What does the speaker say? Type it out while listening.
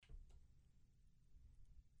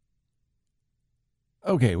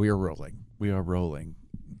Okay, we are rolling. We are rolling.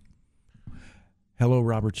 Hello,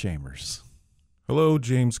 Robert Chambers. Hello,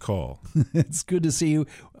 James Call. It's good to see you.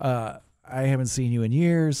 I haven't seen you in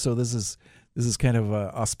years, so this is kind of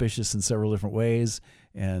auspicious in several different ways.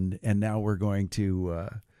 And now we're going to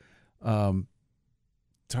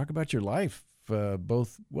talk about your life,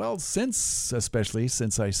 especially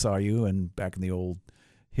since I saw you and back in the old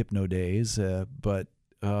Hypno days, but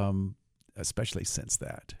especially since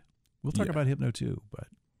that. We'll talk about Hypno too, but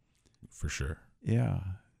for sure. Yeah.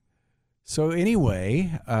 So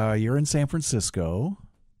anyway, you're in San Francisco.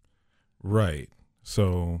 Right.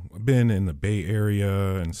 So I've been in the Bay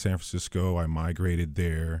Area in San Francisco. I migrated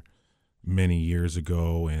there many years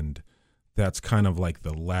ago, and that's kind of like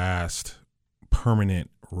the last permanent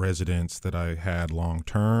residence that I had long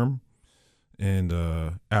term. And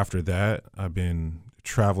after that, I've been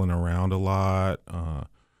traveling around a lot,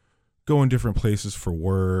 going different places for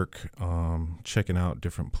work, checking out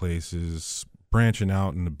different places, branching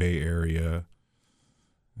out in the Bay Area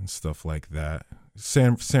and stuff like that.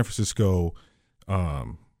 San Francisco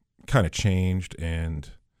kind of changed and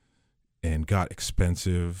got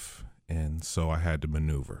expensive, and so I had to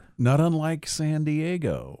maneuver. Not unlike San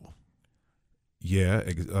Diego. Yeah.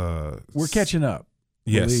 We're catching up.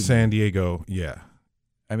 Yes, San Diego, yeah.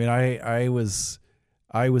 I mean, I was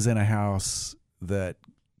in a house that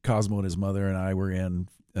Cosmo and his mother and I were in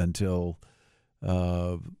until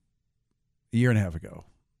a year and a half ago.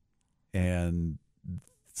 And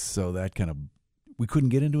so that kind of, we couldn't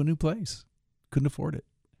get into a new place. Couldn't afford it.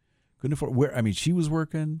 She was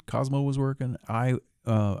working, Cosmo was working. I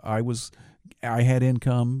had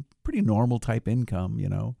income, pretty normal type income,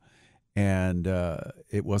 and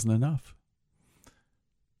it wasn't enough.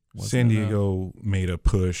 San Diego made a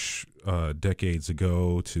push decades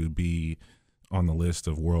ago to be on the list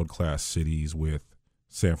of world-class cities with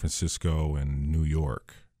San Francisco and New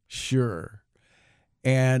York. Sure.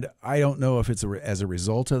 And I don't know if it's as a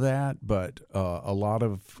result of that, but a lot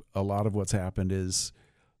of what's happened is,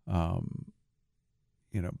 bed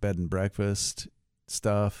and breakfast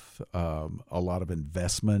stuff, a lot of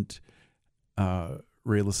investment,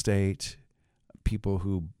 real estate, people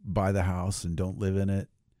who buy the house and don't live in it.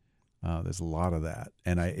 There's a lot of that,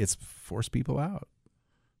 and it's forced people out.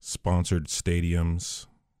 Sponsored stadiums,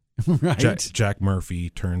 right? Jack Murphy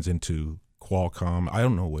turns into Qualcomm. I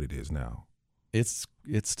don't know what it is now. It's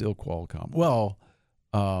still Qualcomm. Well,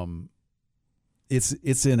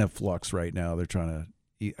 it's in a flux right now. They don't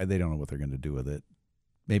know what they're going to do with it.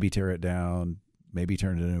 Maybe tear it down. Maybe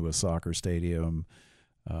turn it into a soccer stadium,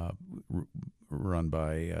 run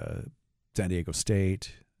by San Diego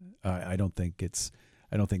State. I don't think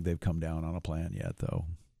they've come down on a plan yet, though.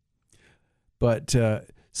 But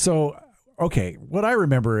okay, what I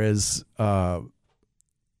remember is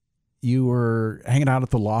you were hanging out at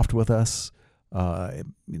the Loft with us when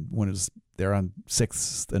it was there on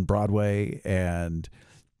 6th and Broadway, and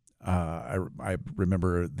I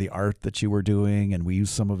remember the art that you were doing, and we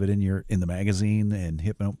used some of it in the magazine and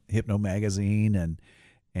Hypno magazine, and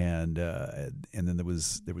then there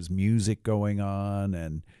was music going on,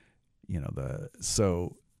 and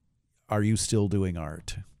so are you still doing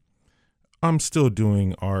art? I'm still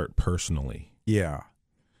doing art personally. Yeah.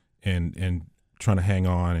 And trying to hang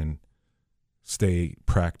on and stay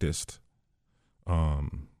practiced.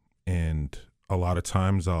 And a lot of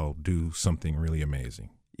times I'll do something really amazing.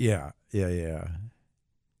 Yeah.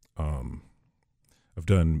 I've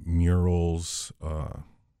done murals,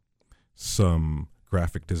 some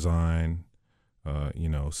graphic design,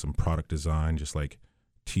 some product design, just like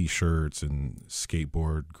T-shirts and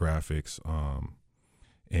skateboard graphics,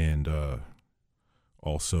 and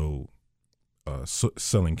also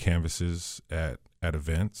selling canvases at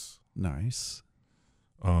events. Nice.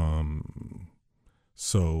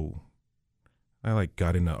 So I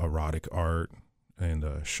got into erotic art and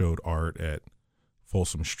showed art at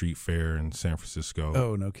Folsom Street Fair in San Francisco.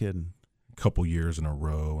 Oh, no kidding. A couple years in a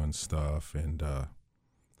row and stuff, and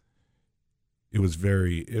it was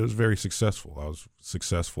very successful. I was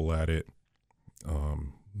successful at it.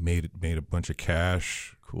 Made a bunch of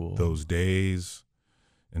cash. Cool. Those days,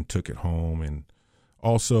 and took it home, and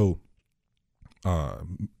also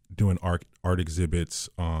doing art exhibits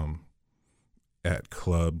at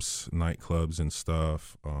clubs, nightclubs and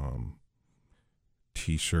stuff.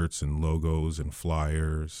 T-shirts and logos and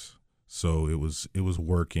flyers. So it was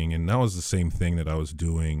working, and that was the same thing that I was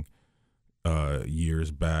doing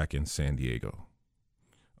years back in San Diego.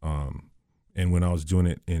 And when I was doing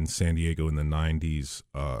it in San Diego in the 90s,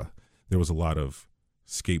 there was a lot of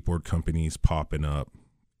skateboard companies popping up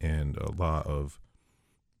and a lot of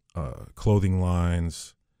clothing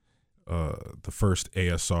lines, the first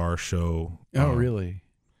ASR show. Oh, really?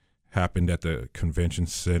 Happened at the convention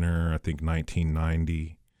center, I think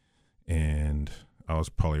 1990. And I was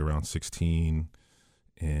probably around 16.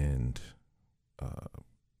 And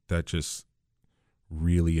that just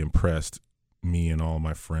really impressed me and all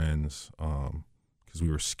my friends, because we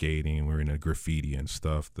were skating, we were into graffiti and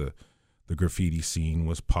stuff. The graffiti scene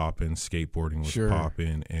was popping, skateboarding was Sure.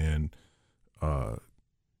 popping, and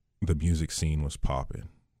the music scene was popping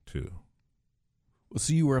too. Well,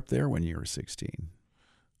 so you were up there when you were 16.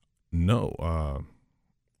 No,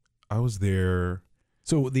 I was there.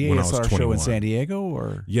 So the When I was ASR show in 21. San Diego,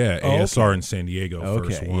 or Yeah, Oh, ASR okay. in San Diego,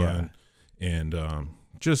 first Okay, one. yeah. And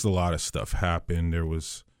just a lot of stuff happened. There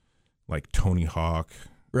was like Tony Hawk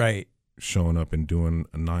right? showing up and doing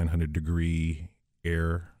a 900-degree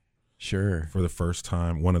air Sure. for the first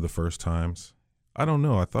time, one of the first times. I don't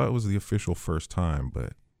know. I thought it was the official first time,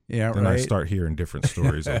 but Yeah, then right. I start hearing different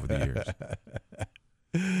stories over the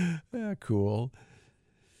years. Yeah, cool.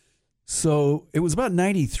 So it was about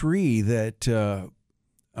 93 that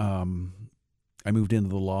I moved into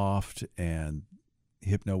the loft, and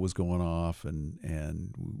Hypno was going off,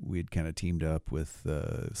 and we had kind of teamed up with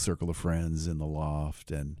Circle of Friends in the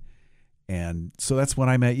loft, and so that's when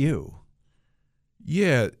I met you.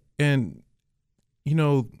 Yeah, and you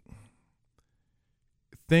know,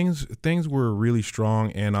 things were really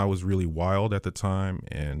strong, and I was really wild at the time,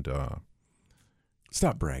 and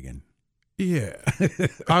Stop bragging. yeah,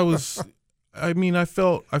 I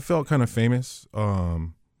felt kind of famous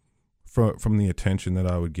from the attention that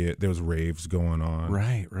I would get. There was raves going on.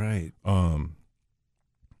 Right.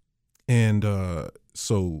 And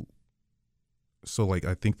so like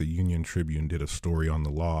I think the Union Tribune did a story on the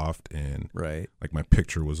loft, and Right. like my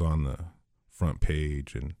picture was on the front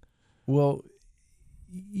page, and Well,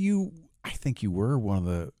 I think you were one of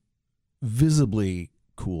the visibly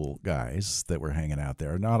cool guys that were hanging out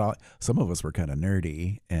there. Not all, some of us were kind of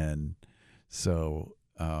nerdy, and so,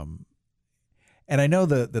 and I know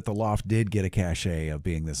that the loft did get a cachet of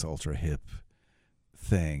being this ultra hip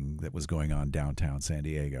thing that was going on downtown San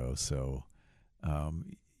Diego. So,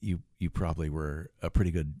 you probably were a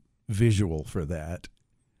pretty good visual for that.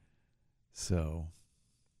 So,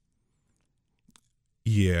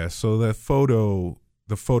 yeah, so the photo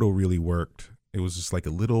really worked. It was just like a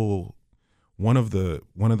little one of the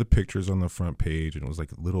pictures on the front page, and it was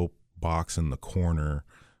like a little box in the corner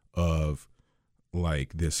of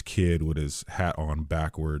like this kid with his hat on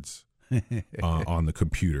backwards on the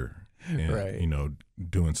computer, and Right. you know,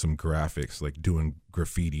 doing some graphics, like doing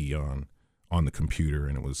graffiti on the computer,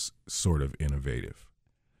 and it was sort of innovative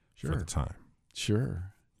for the time.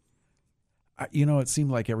 Sure. It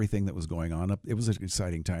seemed like everything that was going on it was an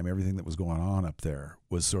exciting time. Everything that was going on up there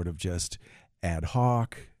was sort of just ad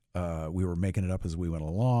hoc. We were making it up as we went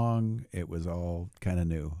along. It was all kind of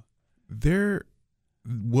new. There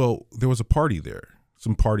was a party there,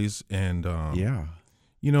 some parties, and Yeah.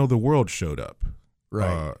 you know, the world showed up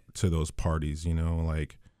Right. to those parties. You know,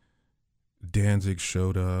 like Danzig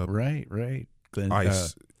showed up, Right. Glenn,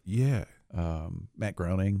 Ice, yeah, Matt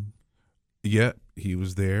Groening. yeah, he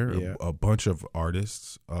was there. Yeah. A bunch of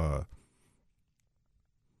artists,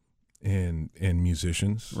 and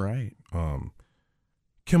musicians. Right.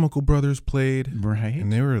 Chemical Brothers played, Right.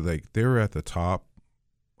 and they were at the top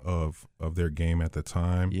of their game at the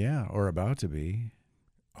time. Yeah, or about to be.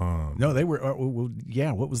 No, No, they were.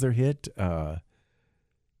 Yeah. What was their hit?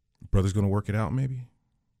 Brothers Gonna Work It Out, maybe.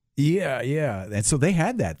 Yeah. And so they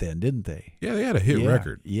had that then, didn't they? Yeah, they had a hit Yeah,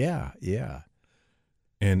 record. Yeah.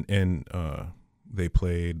 And they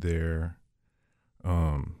played their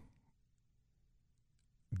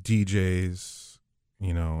DJs,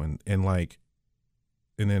 you know, and like,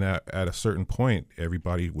 and then at a certain point,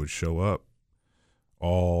 everybody would show up.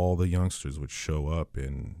 All the youngsters would show up,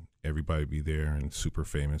 and everybody would be there, and super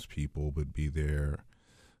famous people would be there.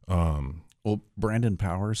 Well, Brandon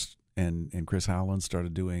Powers and Chris Howland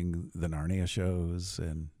started doing the Narnia shows,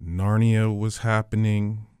 and Narnia was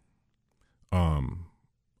happening.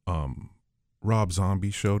 Rob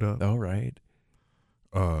Zombie showed up. oh, right.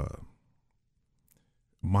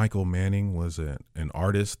 Michael Manning was an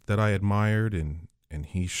artist that I admired, and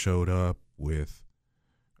he showed up with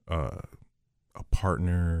a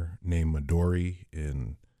partner named Midori,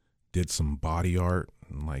 and did some body art,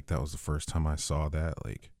 and like that was the first time I saw that,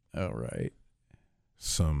 like Oh, right.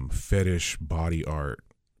 some fetish body art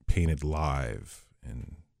painted live.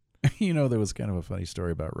 And There was kind of a funny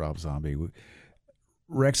story about Rob Zombie.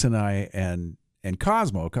 Rex and I and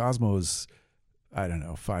Cosmo. Cosmo's, I don't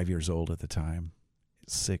know, 5 years old at the time,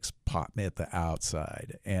 6 pop me at the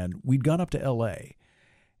outside, and we'd gone up to L.A.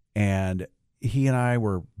 and he and I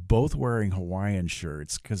were both wearing Hawaiian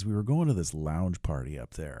shirts because we were going to this lounge party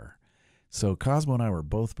up there. So Cosmo and I were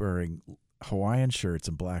both wearing Hawaiian shirts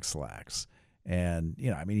and black slacks. And,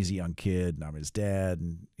 I mean, he's a young kid and I'm his dad,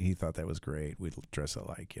 and he thought that was great. We'd dress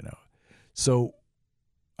alike, So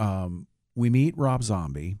we meet Rob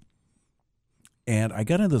Zombie, and I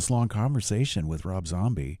got into this long conversation with Rob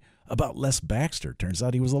Zombie about Les Baxter. Turns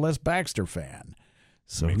out he was a Les Baxter fan.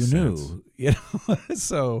 So Makes who sense. knew?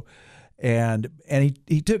 So, and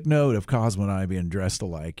he took note of Cosmo and I being dressed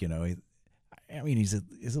alike. He's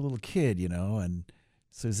a little kid, and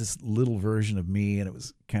so there's this little version of me, and it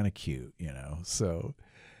was kind of cute, So,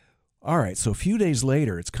 all right. So a few days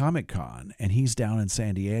later, it's Comic-Con, and he's down in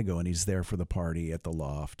San Diego, and he's there for the party at the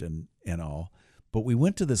Loft and all. But we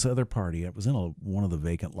went to this other party. It was in one of the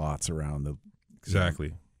vacant lots around the.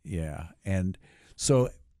 Exactly. Yeah. And so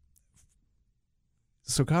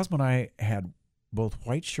Cosmo and I had both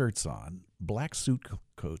white shirts on, black suit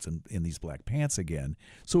coats, and in these black pants again.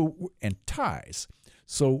 So, and ties.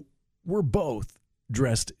 So we're both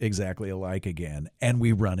dressed exactly alike again, and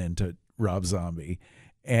we run into Rob Zombie.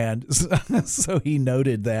 And so he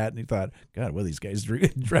noted that, and he thought, God, well, these guys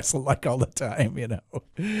dress alike all the time,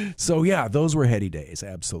 So, yeah, those were heady days,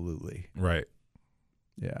 absolutely. Right.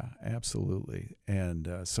 Yeah, absolutely. And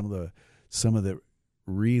some of the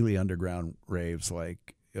really underground raves,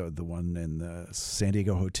 like the one in the San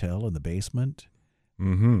Diego Hotel in the basement,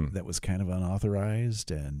 that was kind of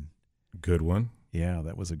unauthorized, and good one. Yeah,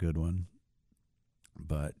 that was a good one.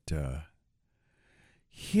 But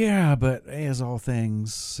but as all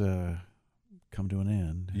things come to an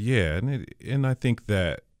end. Yeah, and I think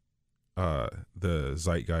that the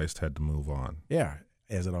zeitgeist had to move on. Yeah,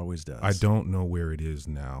 as it always does. I don't know where it is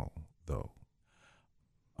now, though.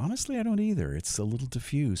 Honestly, I don't either. It's a little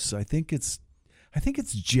diffuse. I think it's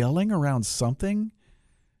gelling around something,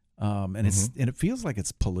 and it feels like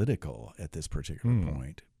it's political at this particular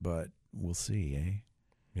point. But we'll see, eh?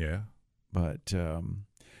 Yeah. But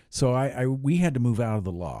so we had to move out of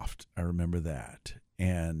the Loft. I remember that,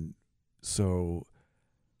 and so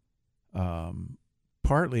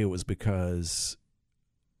partly it was because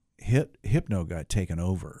Hypno got taken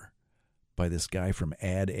over by this guy from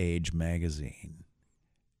Ad Age magazine,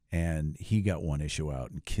 and he got one issue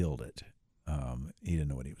out and killed it. He didn't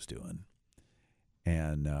know what he was doing,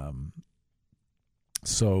 and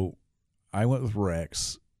so I went with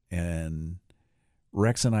Rex, and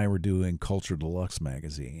Rex and I were doing Culture Deluxe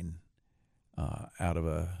magazine out of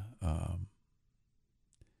a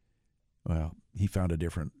he found a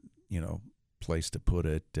different place to put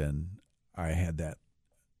it, and I had that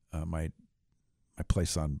my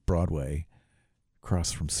place on Broadway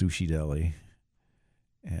across from Sushi Deli,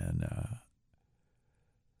 and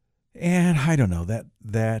I don't know that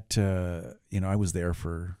I was there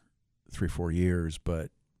for 3-4 years,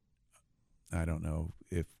 but I don't know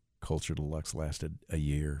if Culture Deluxe lasted a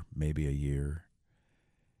year, maybe a year,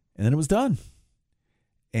 and then it was done.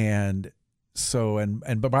 And so,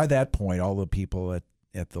 but by that point, all the people at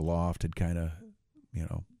the Loft had kind of,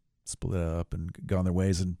 split up and gone their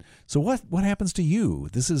ways. And so, what happens to you?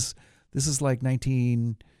 This is like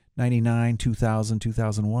 1999, 2000,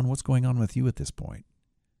 2001. What's going on with you at this point?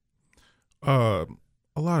 A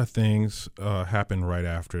lot of things happened right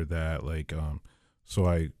after that. Like, so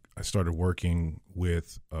I started working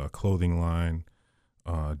with a clothing line,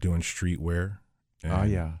 doing streetwear.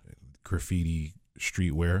 And graffiti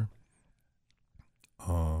streetwear.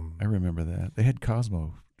 I remember that. They had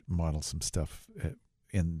Cosmo model some stuff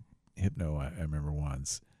in Hypno, I remember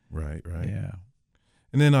once. Right. Yeah.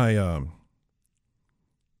 And then I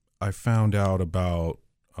found out about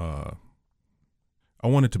I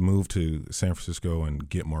wanted to move to San Francisco and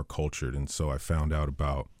get more cultured, and so I found out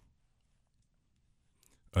about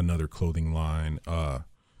another clothing line,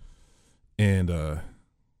 and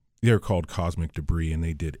they're called Cosmic Debris, and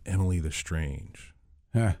they did Emily the Strange.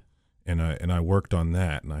 Huh. And I worked on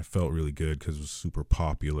that, and I felt really good because it was super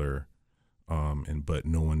popular, but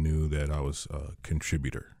no one knew that I was a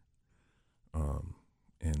contributor,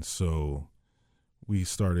 and so we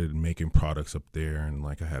started making products up there, and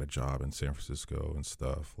like I had a job in San Francisco and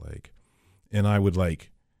stuff, like, and I would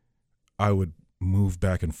move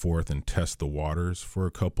back and forth and test the waters for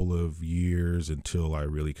a couple of years until I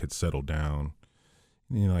really could settle down.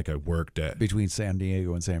 Like I worked at between San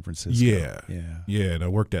Diego and San Francisco. Yeah, and I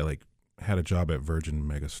worked at had a job at Virgin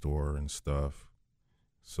Megastore and stuff.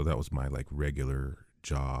 So that was my regular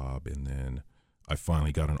job, and then I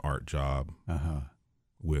finally got an art job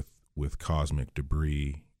with Cosmic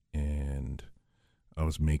Debris, and I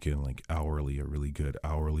was making a really good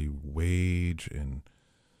hourly wage, and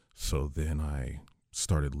so then I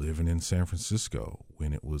started living in San Francisco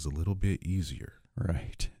when it was a little bit easier.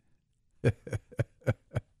 Right.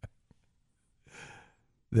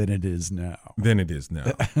 Than it is now.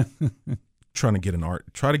 Try to get an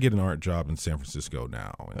art job in San Francisco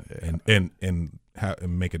now and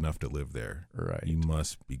make enough to live there. Right. You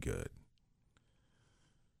must be good.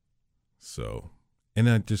 So, and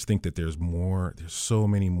I just think that there's so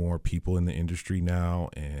many more people in the industry now,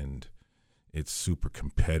 and it's super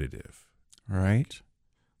competitive. Right.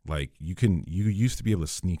 Like you used to be able to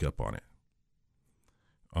sneak up on it.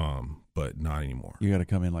 But not anymore. You got to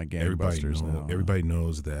come in like gangbusters now. Everybody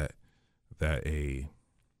knows that a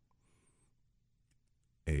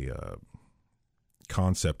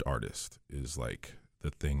concept artist is like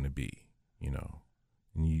the thing to be, you know.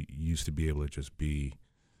 And you used to be able to just be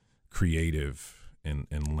creative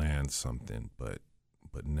and land something, but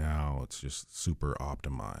now it's just super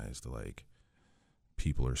optimized. Like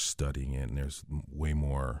people are studying it, and there's way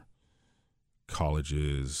more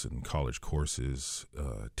colleges and college courses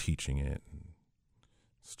teaching it.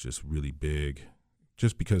 It's just really big,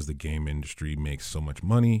 just because the game industry makes so much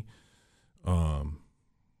money, and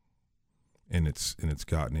it's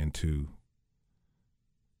gotten into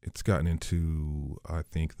I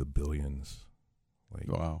think the billions. Like,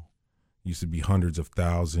 wow, used to be hundreds of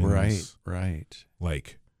thousands. Right.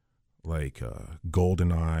 Like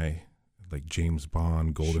GoldenEye, like James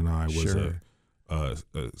Bond. GoldenEye was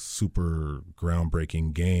a super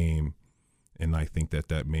groundbreaking game, and I think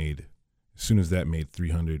that made, as soon as that made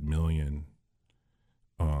 300 million,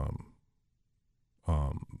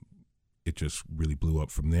 it just really blew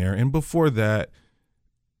up from there. And before that,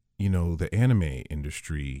 you know, the anime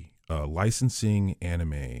industry, licensing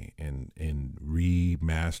anime and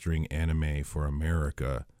remastering anime for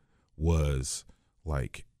America was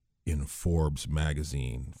like in Forbes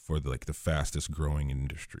magazine for the fastest growing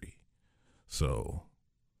industry. So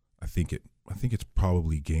I think it's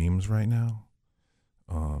probably games right now.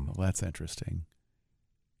 Well, that's interesting.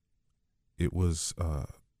 It was I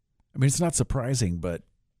mean, it's not surprising, but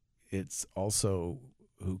it's also,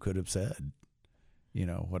 who could have said, you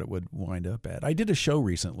know, what it would wind up at. I did a show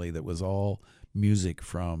recently that was all music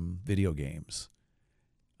from video games,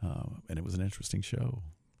 and it was an interesting show.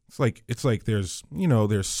 It's like there's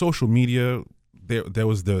social media. There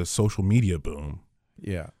was the social media boom.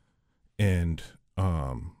 Yeah. And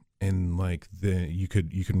like you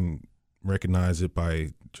can recognize it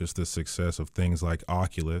by just the success of things like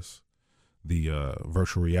Oculus, the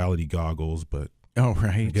virtual reality goggles. But oh,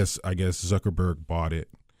 right. I guess Zuckerberg bought it,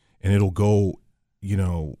 and it'll go, you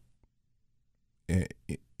know,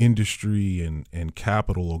 industry and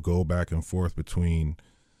capital will go back and forth between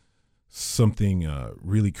something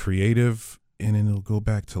really creative, and then it'll go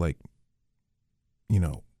back to, like, you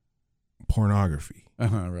know, pornography.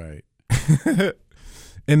 Right.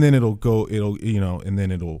 And then it'll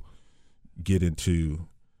get into,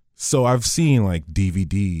 so I've seen like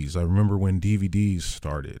DVDs. I remember when DVDs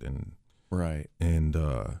started, and right. And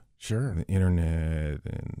sure. the internet,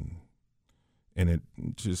 and it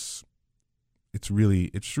just, it's really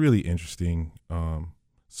interesting.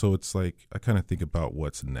 So it's like I kind of think about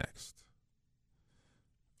what's next.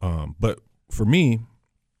 But for me,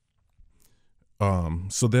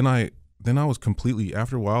 so then I was completely,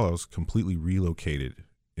 after a while, I was completely relocated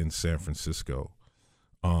in San Francisco.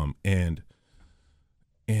 And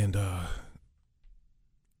I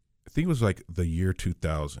think it was like the year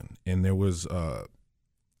 2000, and there was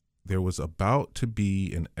about to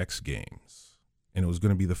be an X Games, and it was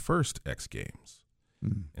going to be the first X Games,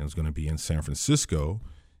 and it was going to be in San Francisco,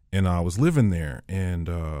 and I was living there, and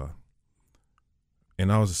I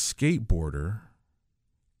was a skateboarder,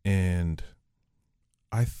 and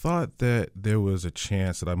I thought that there was a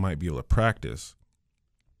chance that I might be able to practice,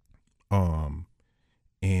 and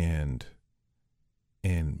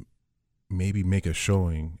maybe make a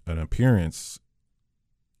showing, an appearance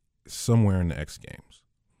somewhere in the X Games.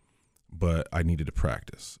 But I needed to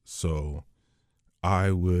practice. So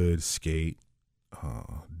I would skate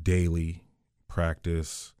daily,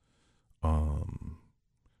 practice,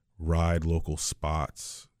 ride local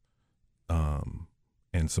spots, and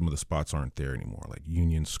some of the spots aren't there anymore, like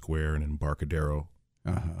Union Square and Embarcadero,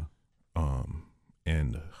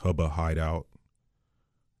 and Hubba Hideout.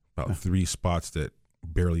 About 3 spots that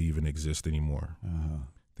barely even exist anymore.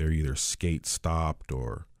 They're either skate stopped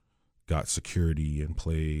or got security in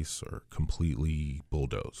place or completely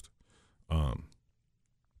bulldozed.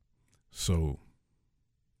 So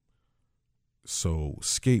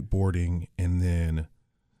skateboarding, and then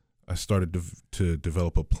I started to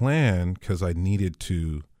develop a plan because I needed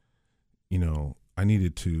to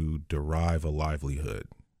derive a livelihood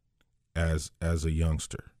as a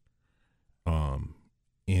youngster,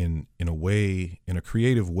 in a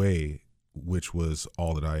creative way, which was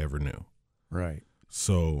all that I ever knew. Right.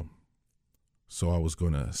 So I was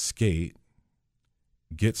going to skate,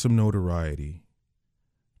 get some notoriety,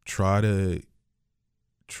 try to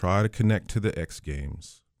connect to the X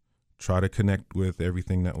Games, try to connect with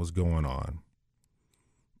everything that was going on,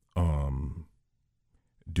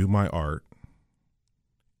 do my art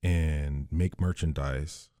and make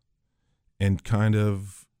merchandise, and kind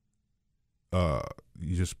of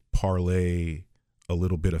you just parlay a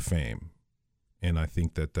little bit of fame. And I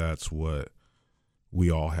think that that's what we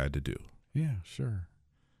all had to do. Yeah, sure.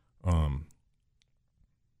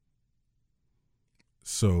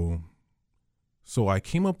 So I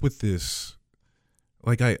came up with this,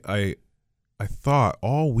 like I thought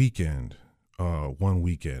all weekend, one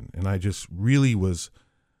weekend, and I just really was,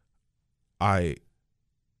 I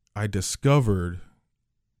discovered,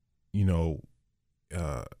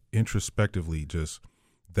 introspectively, just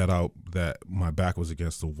that my back was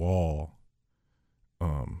against the wall,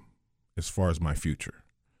 as far as my future.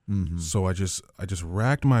 Mm-hmm. So I just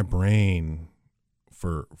racked my brain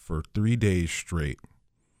for 3 days straight,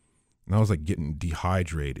 and I was like getting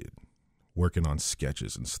dehydrated, working on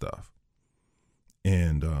sketches and stuff.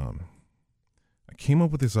 And I came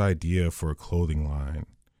up with this idea for a clothing line,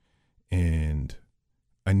 and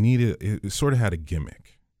it sort of had a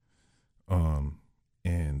gimmick.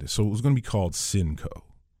 And so it was going to be called Sinco.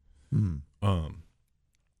 Mm.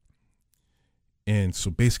 And so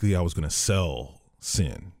basically I was going to sell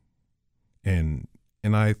sin. And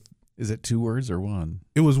I, Is it 2 words or one?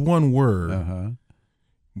 it was one word, Uh-huh.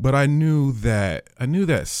 but I knew that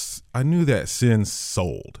sin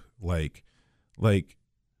sold, like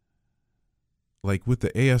with the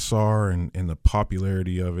ASR and the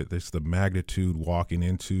popularity of it. There's the magnitude walking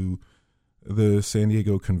into the San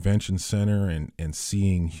Diego Convention Center and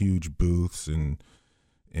seeing huge booths and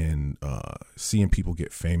seeing people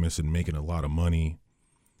get famous and making a lot of money.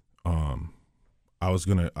 I was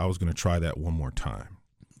gonna try that one more time.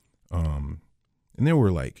 And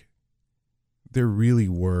there really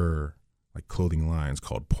were like clothing lines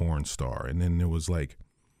called Porn Star, and then there was like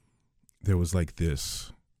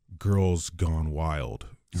this Girls Gone Wild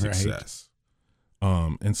success.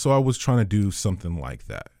 Right. And so I was trying to do something like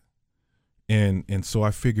that. And so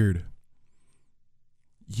I figured,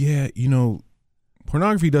 yeah,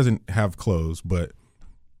 pornography doesn't have clothes, but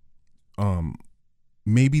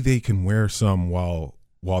maybe they can wear some while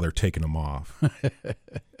they're taking them off.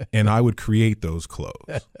 And I would create those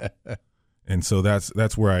clothes. And so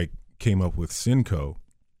that's where I came up with Sinco.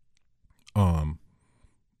 And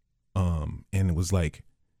it was like,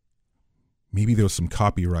 maybe there was some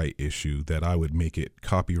copyright issue that I would make it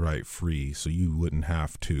copyright free, so you wouldn't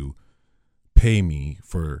have to pay me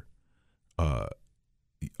for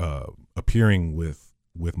appearing with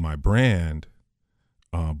my brand,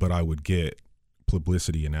 but I would get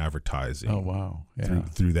publicity and advertising. Oh, wow. Yeah.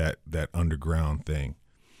 through that underground thing.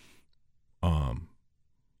 And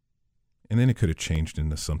then it could have changed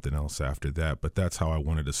into something else after that, but that's how I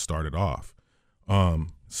wanted to start it off.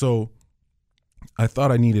 So I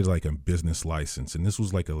thought I needed like a business license, and this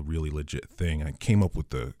was like a really legit thing. I came up with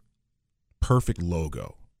the perfect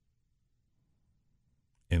logo,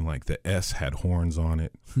 and like the S had horns on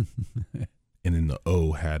it, and then the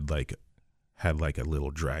O had like a little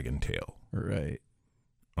dragon tail. Right.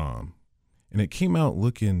 And it came out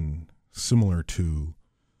looking similar to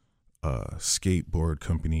a skateboard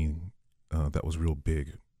company that was real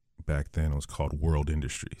big back then. It was called World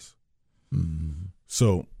Industries. Mm-hmm.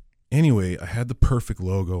 So anyway, I had the perfect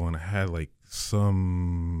logo, and I had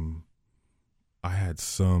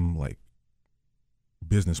some like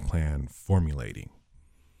business plan formulating.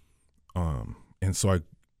 And so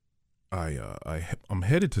I'm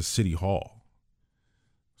headed to City Hall.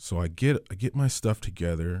 So I get my stuff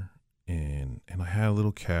together, and I had a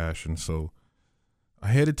little cash, and so I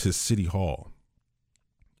headed to City Hall.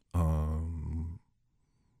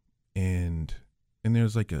 And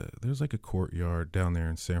there's like a courtyard down there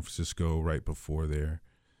in San Francisco right before there,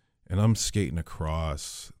 and I'm skating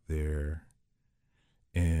across there,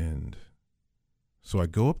 and so I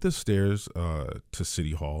go up the stairs to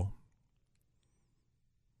City Hall.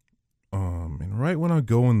 And right when I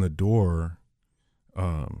go in the door,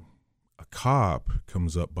 a cop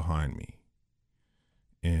comes up behind me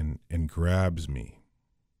and grabs me.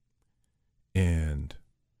 And,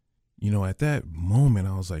 at that moment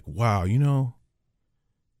I was like, wow, I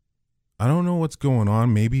don't know what's going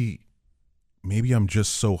on. Maybe I'm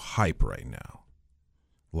just so hype right now.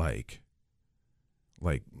 Like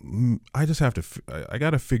like I just have to I got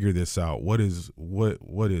to figure this out. What is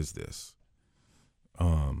this?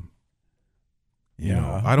 You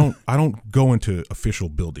know, I don't go into official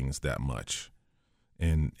buildings that much.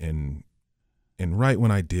 And right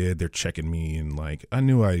when I did, they're checking me, and like I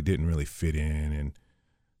knew I didn't really fit in, and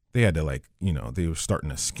they had to, like, you know, they were starting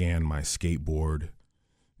to scan my skateboard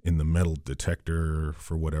in the metal detector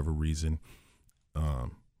for whatever reason.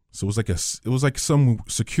 So it was like some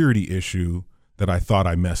security issue that I thought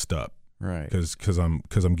I messed up, right? Because I'm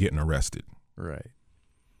getting arrested, right?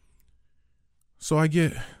 So I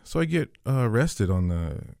get arrested on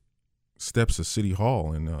the steps of City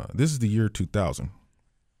Hall, and this is the year 2000.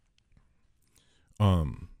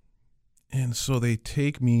 And so they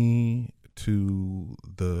take me to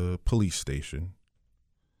the police station,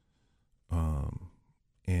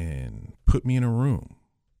 and put me in a room,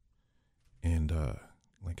 and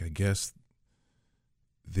like I guess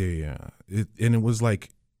it was like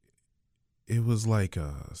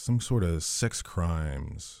some sort of sex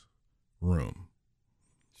crimes room.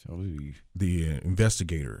 So the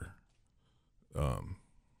investigator,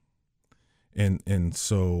 and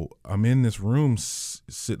so I'm in this room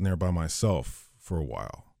sitting there by myself for a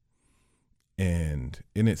while, and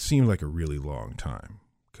it seemed like a really long time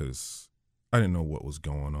because I didn't know what was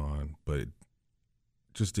going on, but it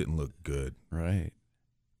just didn't look good, right?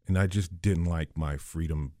 And I just didn't like my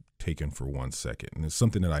freedom taken for 1 second, and it's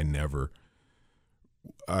something that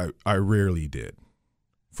I rarely did.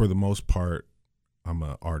 For the most part, I'm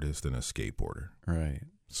an artist and a skateboarder, right?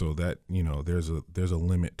 So that, you know, there's a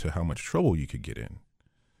limit to how much trouble you could get in.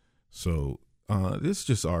 So this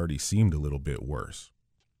just already seemed a little bit worse.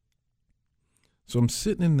 So I'm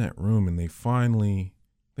sitting in that room, and they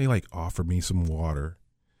like offer me some water,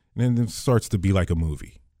 and then it starts to be like a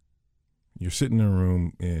movie. You're sitting in a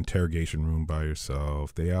room, an interrogation room by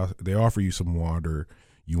yourself. They offer you some water.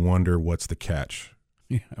 You wonder what's the catch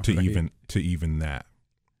to even that.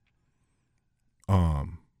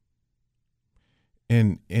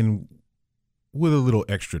 And with a little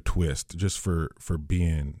extra twist, just for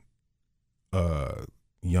being a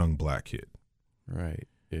young black kid, right?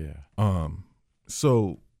 Yeah.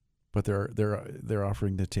 So, but they're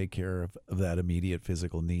offering to take care of that immediate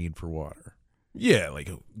physical need for water. Yeah, like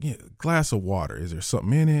a glass of water. Is there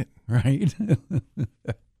something in it? Right.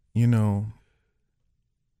 You know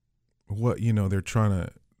what? You know, they're trying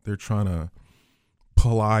to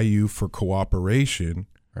ply you for cooperation,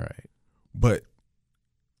 right? But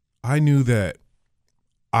I knew that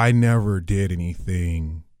I never did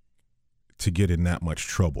anything to get in that much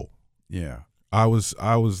trouble. Yeah. I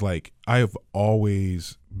was like, I have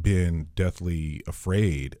always been deathly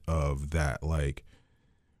afraid of that, like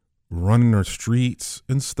running the streets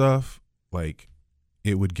and stuff. Like,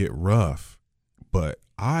 it would get rough, but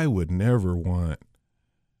I would never want,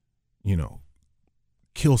 you know,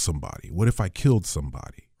 kill somebody. What if I killed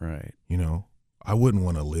somebody? Right. You know, I wouldn't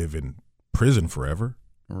want to live in prison forever.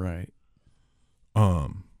 Right.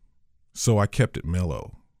 So I kept it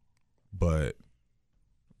mellow, but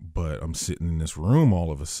I'm sitting in this room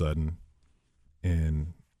all of a sudden,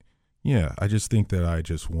 and yeah, I just think that I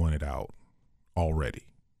just want it out already.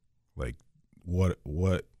 Like, what's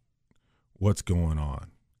going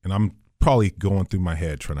on? And I'm probably going through my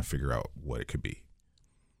head trying to figure out what it could be.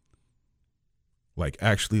 Like,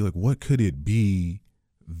 actually, like, what could it be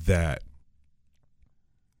that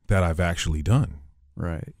I've actually done?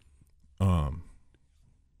 Right.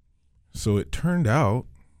 So it turned out,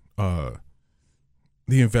 the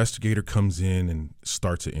investigator comes in and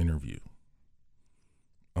starts an interview.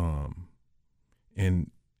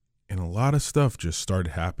 And a lot of stuff just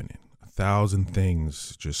started happening. 1,000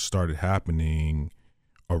 things just started happening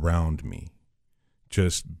around me.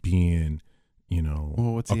 Just being, you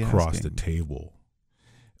know, across the table.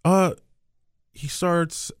 He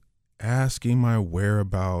starts asking my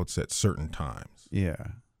whereabouts at certain times. Yeah.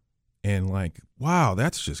 And like, wow,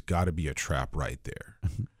 that's just got to be a trap right there.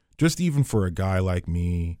 Just even for a guy like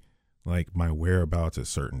me, like my whereabouts at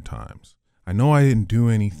certain times. I know I didn't do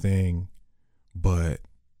anything, but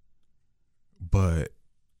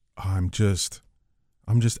I'm just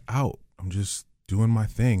out. I'm just doing my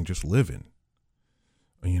thing, just living,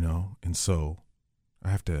 you know? And so I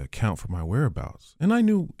have to account for my whereabouts. And I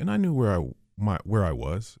knew where I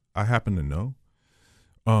was. I happened to know.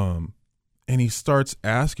 And he starts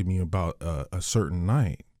asking me about a certain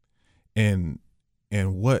night, and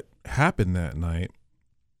what happened that night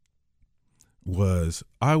was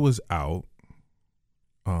I was out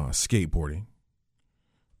skateboarding,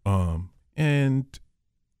 and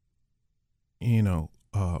you know,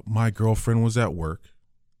 my girlfriend was at work,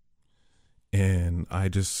 and I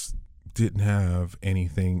just didn't have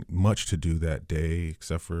anything much to do that day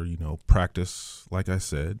except for, practice, like I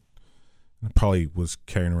said. I probably was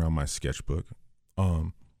carrying around my sketchbook.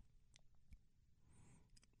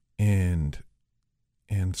 And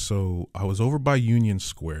so I was over by Union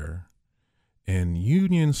Square, and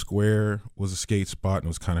Union Square was a skate spot and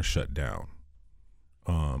was kind of shut down.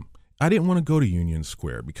 I didn't want to go to Union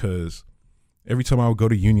Square because every time I would go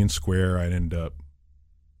to Union Square, I'd end up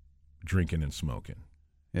drinking and smoking.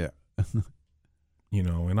 Yeah.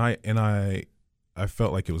 And I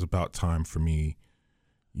felt like it was about time for me,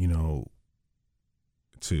 to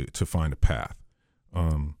find a path.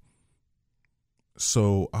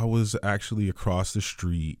 So I was actually across the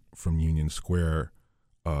street from Union Square,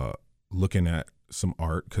 looking at some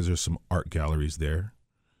art because there's some art galleries there.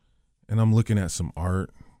 And I'm looking at some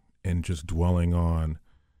art and just dwelling on,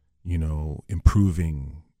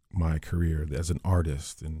 improving my career as an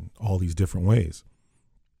artist in all these different ways.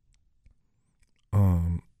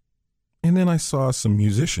 And then I saw some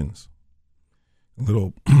musicians, a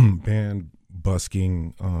little band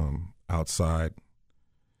busking outside,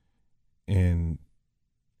 and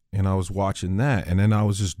I was watching that, and then I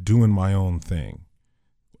was just doing my own thing,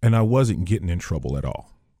 and I wasn't getting in trouble at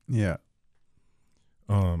all. Yeah.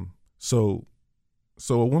 So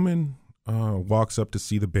a woman walks up to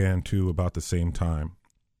see the band too about the same time,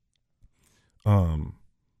 and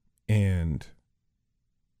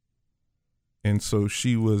so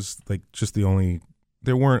she was like just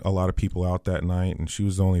there weren't a lot of people out that night, and she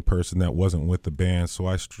was the only person that wasn't with the band. So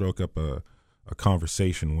I struck up a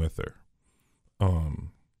conversation with her.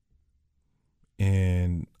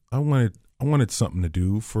 And I wanted something to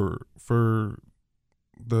do for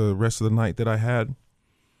the rest of the night that I had.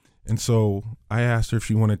 And so I asked her if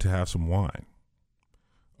she wanted to have some wine.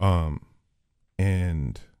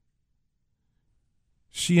 And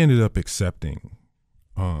she ended up accepting.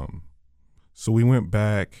 So we went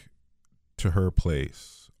back to her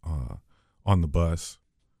place on the bus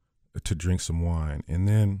to drink some wine. And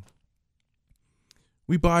then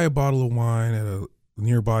we buy a bottle of wine at a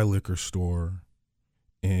nearby liquor store.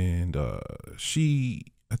 And I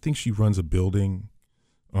think she runs a building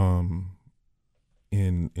in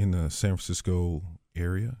the San Francisco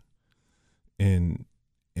area. And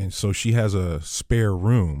so she has a spare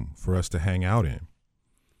room for us to hang out in.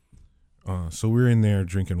 So we're in there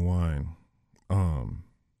drinking wine. And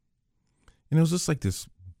it was just like this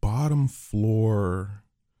bottom floor,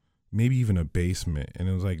 maybe even a basement. And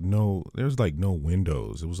it was like there's like no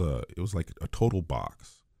windows. It was like a total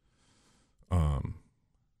box.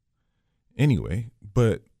 Anyway,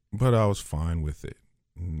 but I was fine with it.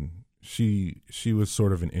 And she was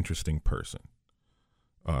sort of an interesting person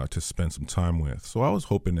to spend some time with. So I was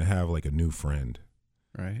hoping to have like a new friend.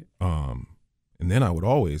 Right. And then I would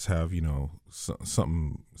always have,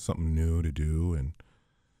 something new to do.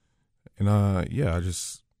 And I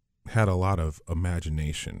just had a lot of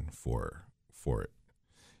imagination for it.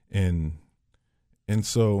 And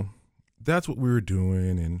so that's what we were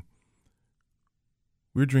doing. And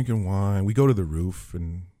we were drinking wine. We go to the roof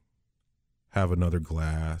and have another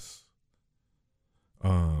glass.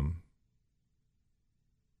 And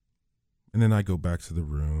then I go back to the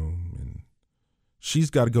room, and she's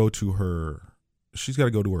got to go to her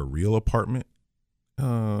real apartment,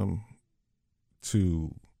 to,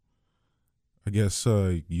 I guess,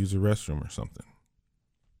 use a restroom or something.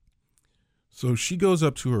 So she goes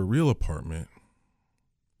up to her real apartment,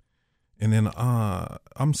 and then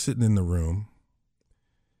I'm sitting in the room,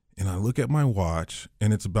 and I look at my watch,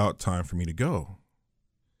 and it's about time for me to go.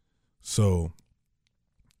 So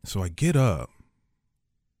I get up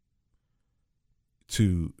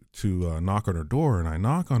to knock on her door, and I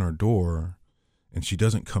knock on her door, and she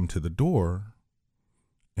doesn't come to the door,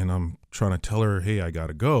 and I'm trying to tell her, hey, I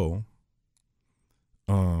gotta go,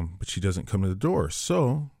 but she doesn't come to the door.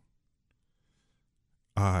 So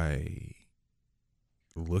I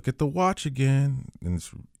look at the watch again, and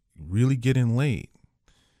it's really getting late.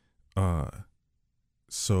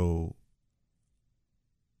 So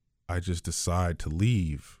I just decide to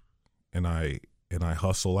leave, and I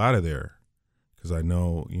hustle out of there. Because I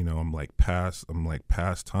know, I'm like past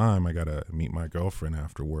time. I got to meet my girlfriend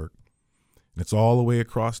after work. And it's all the way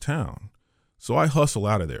across town. So I hustle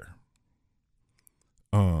out of there.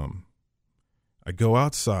 I go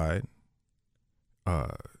outside.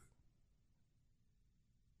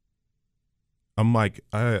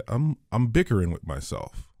 I'm bickering with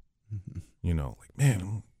myself. Like,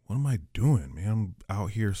 man, what am I doing, man? I'm out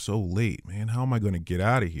here so late, man. How am I going to get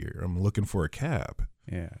out of here? I'm looking for a cab.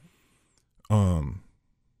 Yeah. And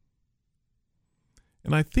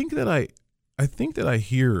I think that I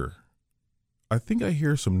hear think I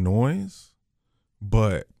hear some noise,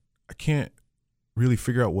 but I can't really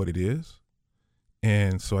figure out what it is.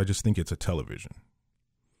 And so I just think it's a television.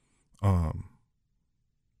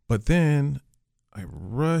 But then I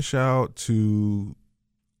rush out to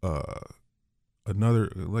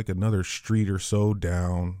another street or so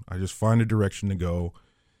down. I just find a direction to go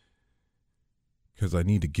because I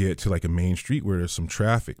need to get to like a main street where there's some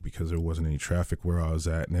traffic, because there wasn't any traffic where I was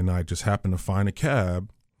at. And then I just happen to find a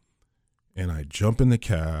cab, and I jump in the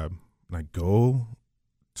cab and I go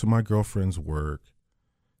to my girlfriend's work.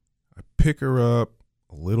 I pick her up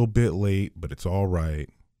a little bit late, but it's all right.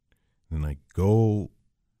 And I go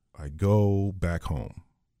back home.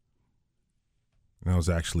 And I was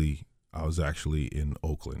actually in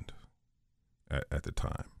Oakland at the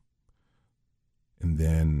time. And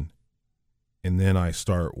then I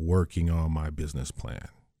start working on my business plan.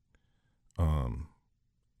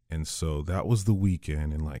 And so that was the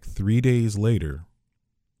weekend, and like 3 days later,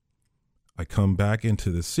 I come back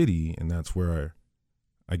into the city, and that's where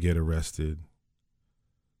I get arrested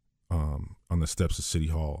on the steps of City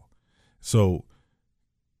Hall. So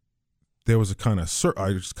there was a kind of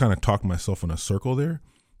I just kind of talked myself in a circle there.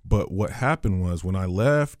 But what happened was, when I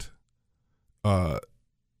left the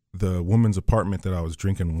woman's apartment that I was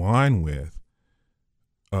drinking wine with,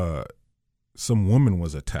 some woman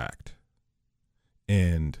was attacked,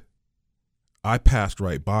 and I passed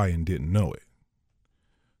right by and didn't know it.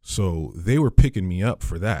 So they were picking me up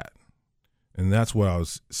for that. And that's what I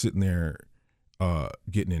was sitting there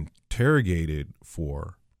getting interrogated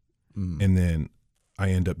for. And then I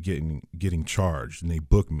end up getting charged, and they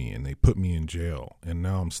book me and they put me in jail, and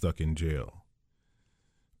now I'm stuck in jail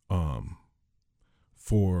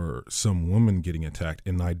for some woman getting attacked,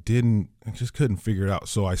 and I just couldn't figure it out.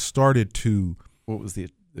 So I started to. What was the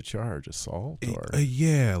charge? Assault or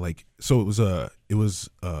yeah, like, so it was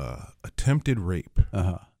attempted rape.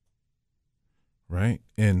 Right,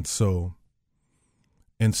 and so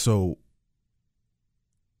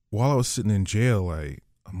while I was sitting in jail,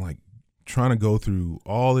 I'm like trying to go through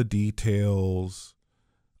all the details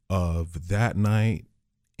of that night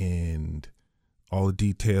and all the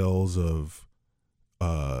details of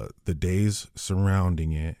the days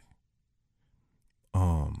surrounding it.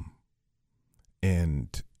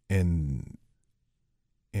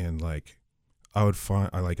 And like I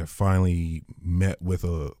finally met with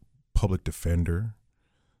a public defender,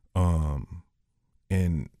 and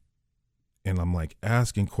I'm like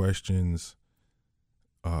asking questions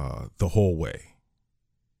the whole way,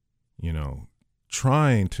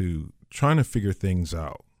 trying to figure things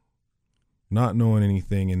out, not knowing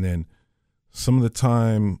anything. And then some of the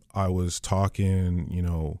time I was talking,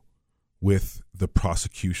 with the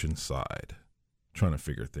prosecution side, trying to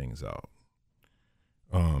figure things out.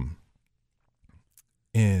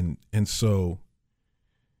 And so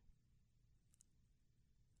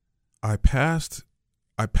I passed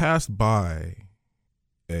by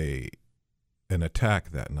an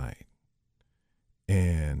attack that night,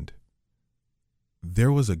 and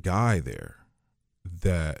there was a guy there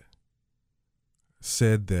that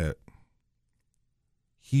said that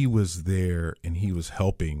he was there and he was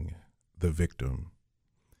helping the victim,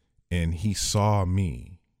 and he saw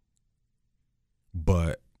me,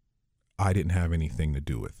 but I didn't have anything to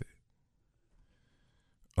do with it.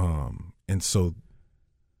 And so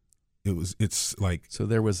it's like, so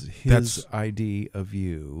there was his ID of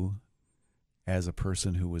you as a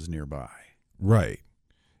person who was nearby. Right.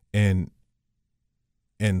 And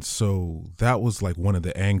so that was like one of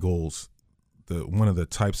the angles, one of the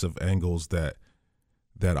types of angles that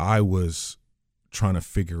I was trying to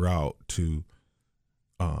figure out to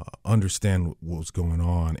understand what was going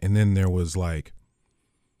on. And then there was like,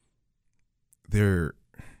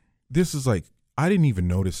 this is like, I didn't even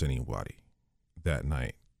notice anybody that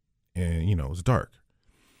night, and it was dark.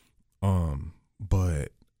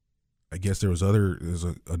 But I guess there's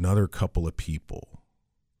another couple of people.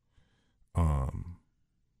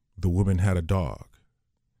 The woman had a dog.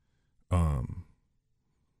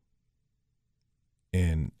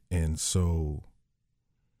 And so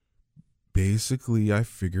basically I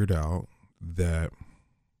figured out that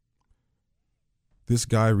this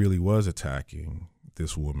guy really was attacking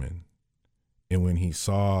this woman. And when he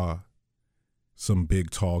saw some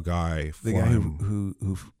big tall guy, the guy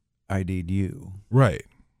who ID'd you, right?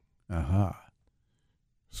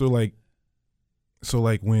 So like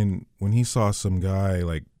when he saw some guy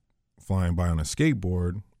like flying by on a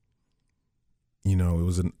skateboard, it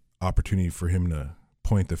was an opportunity for him to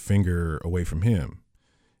point the finger away from him,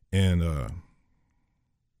 and the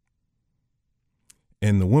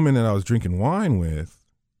woman that I was drinking wine with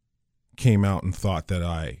came out and thought that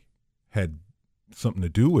I had something to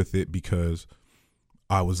do with it because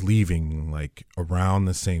I was leaving like around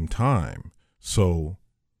the same time. So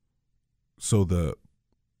the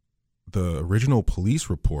original police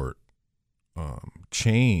report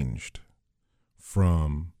changed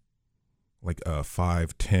from like a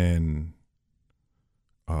 5'10"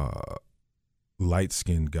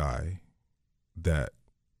 light-skinned guy that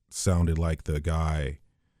sounded like the guy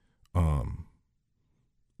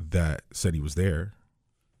that said he was there,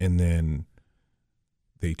 and then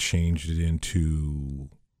they changed it into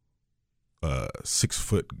a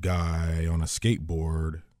 6-foot guy on a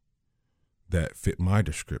skateboard that fit my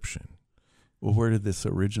description. Well, where did this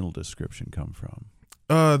original description come from?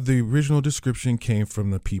 The original description came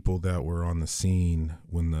from the people that were on the scene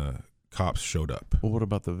when the cops showed up. Well, what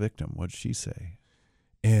about the victim? What did she say?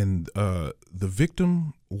 And the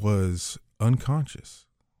victim was unconscious.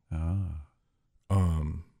 Ah.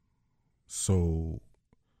 So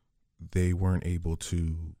they weren't able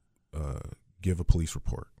to give a police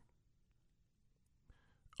report.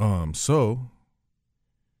 So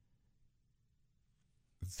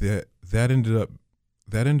that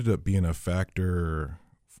ended up being a factor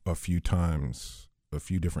a few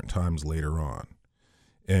different times later on.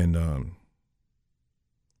 And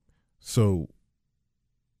so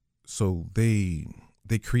they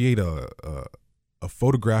create a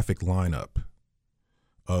photographic lineup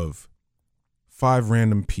of 5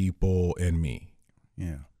 random people and me.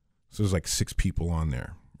 Yeah. So there's like 6 people on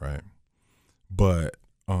there, right? But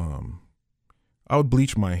I would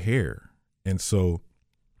bleach my hair, and so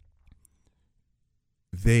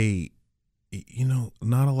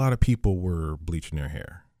not a lot of people were bleaching their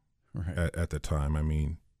hair Right. at the time. I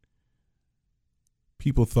mean,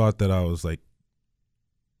 people thought that I was like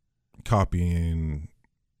copying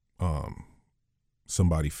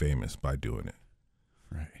somebody famous by doing it.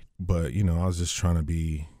 Right. But, I was just trying to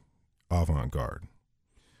be avant-garde.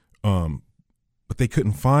 But they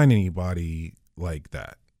couldn't find anybody like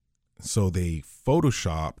that. So they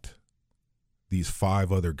photoshopped these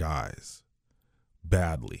 5 other guys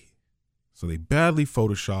badly. So they badly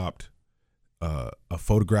photoshopped a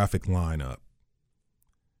photographic lineup.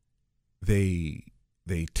 They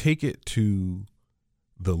take it to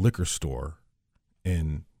the liquor store,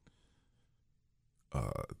 and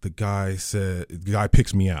the guy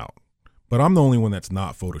picks me out, but I'm the only one that's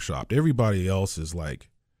not photoshopped. Everybody else is like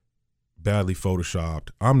badly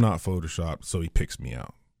photoshopped. I'm not photoshopped, so he picks me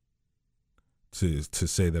out to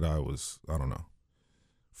say that I was, I don't know,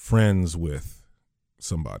 friends with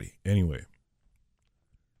somebody. Anyway,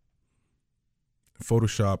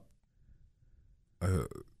 Photoshop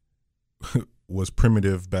was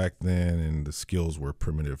primitive back then, and the skills were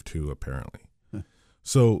primitive too, apparently.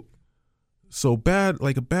 So bad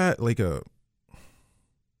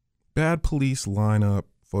police lineup,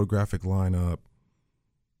 photographic lineup.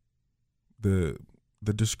 The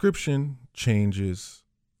description changes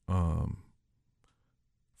from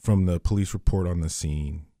the police report on the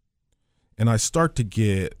scene, and I'm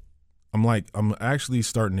actually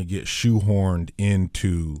starting to get shoehorned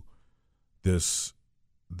into this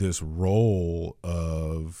role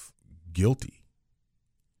of guilty.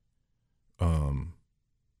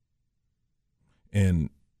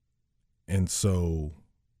 And so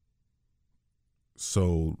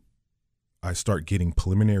I start getting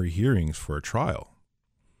preliminary hearings for a trial.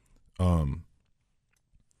 And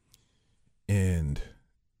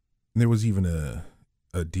there was even a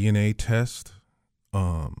DNA test.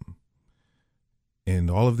 And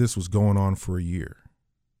all of this was going on for a year.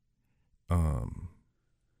 And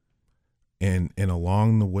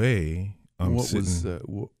along the way,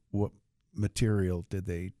 what material did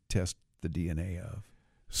they test the DNA of?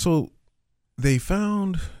 So they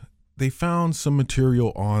found some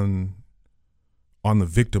material on the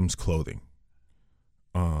victim's clothing,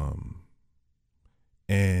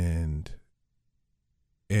 and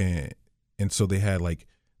so they had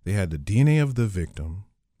the DNA of the victim,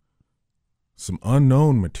 some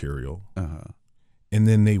unknown material, and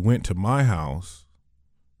then they went to my house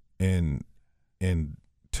and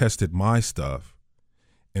tested my stuff,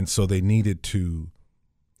 and so they needed to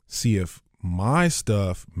see if my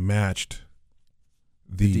stuff matched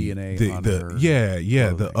the DNA on her the clothing.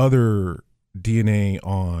 other DNA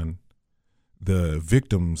on the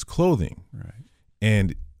victim's clothing. Right.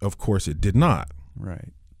 And of course it did not.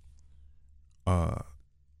 Right.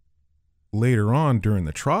 Later on during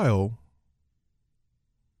the trial,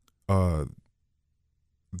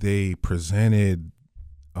 they presented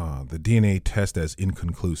the DNA test as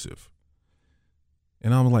inconclusive.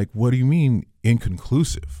 And I'm like, what do you mean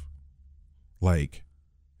inconclusive? Like,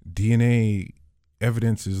 DNA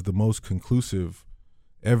evidence is the most conclusive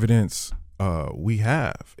evidence we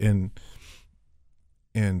have. And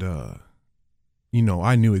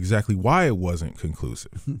I knew exactly why it wasn't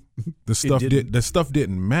conclusive. The stuff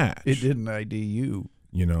didn't match. It didn't ID you.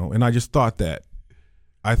 And I just thought that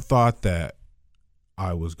I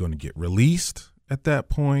was going to get released at that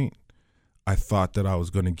point. I thought that I was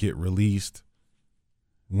going to get released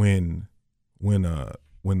when the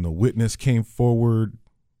witness came forward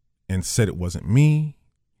and said it wasn't me.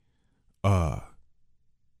 And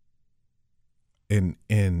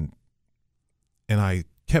I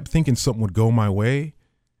kept thinking something would go my way,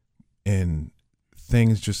 and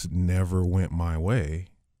things just never went my way.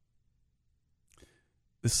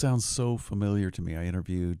 This sounds so familiar to me. I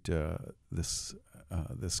interviewed this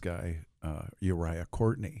guy, Uriah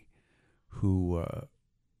Courtney, who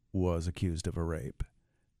was accused of a rape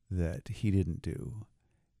that he didn't do.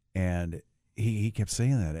 And he kept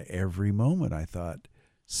saying that at every moment. I thought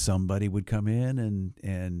somebody would come in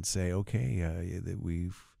and say, okay, that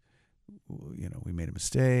we made a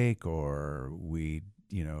mistake, or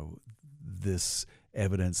this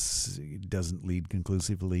evidence doesn't lead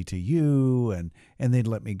conclusively to you, and they'd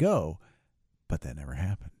let me go. But that never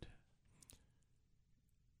happened.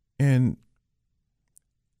 And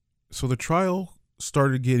so the trial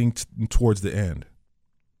started getting towards the end,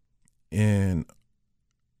 and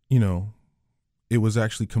it was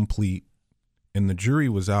actually complete, and the jury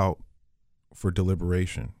was out for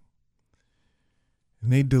deliberation,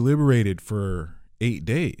 and they deliberated for 8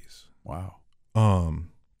 days. Wow. And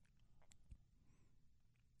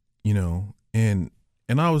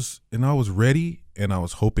I was ready, and I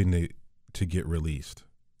was hoping to get released,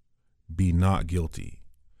 be not guilty.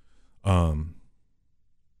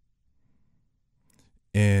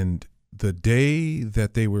 And the day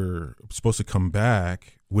that they were supposed to come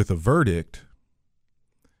back with a verdict,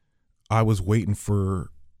 I was waiting for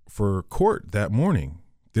court that morning.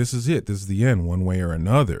 This is it. This is the end, one way or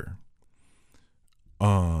another.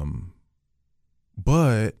 But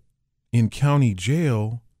in county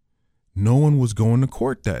jail, no one was going to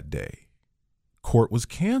court that day. Court was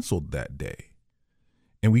canceled that day.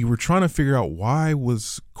 And we were trying to figure out, why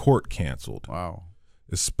was court canceled? Wow.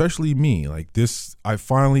 Especially me. Like this, I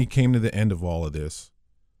finally came to the end of all of this.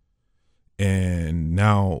 And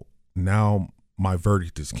now my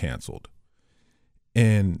verdict is canceled.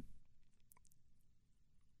 And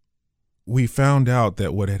we found out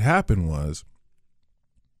that what had happened was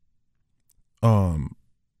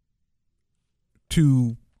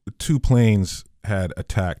two planes had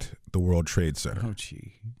attacked the World Trade Center. Oh,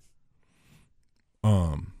 gee.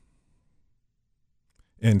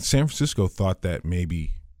 And San Francisco thought that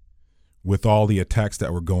maybe with all the attacks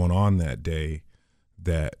that were going on that day,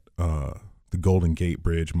 that the Golden Gate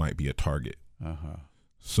Bridge might be a target. Uh-huh.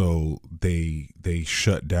 So they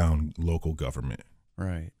shut down local government.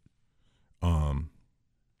 Right.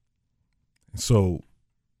 So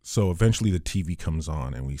eventually the TV comes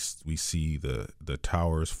on, and we see the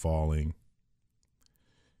towers falling.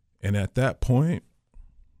 And at that point,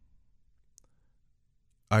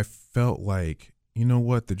 I felt like, you know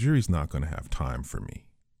what, the jury's not going to have time for me.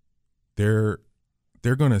 They're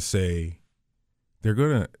going to say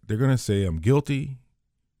I'm guilty,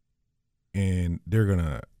 and they're going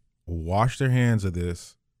to wash their hands of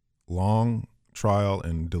this long trial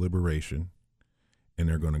and deliberation, and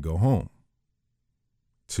they're going to go home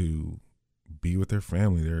to be with their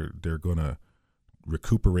family. They're going to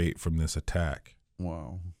recuperate from this attack.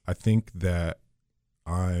 Wow. I think that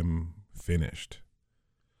I'm finished.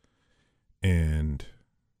 And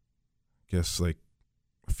I guess like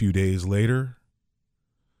a few days later,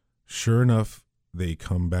 sure enough, they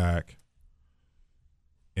come back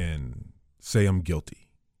and say I'm guilty.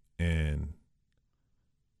 And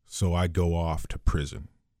so I go off to prison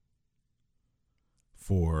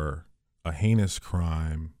for a heinous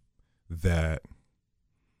crime that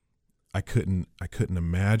I couldn't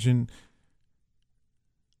imagine.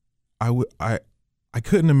 I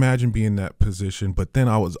couldn't imagine being in that position, but then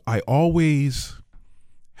I always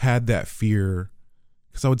had that fear,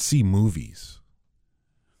 because I would see movies,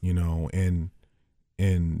 and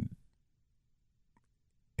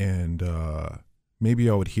maybe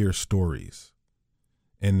I would hear stories,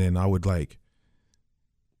 and then I would like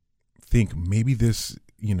think maybe this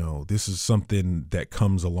is something that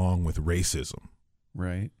comes along with racism.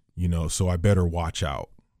 Right. So I better watch out,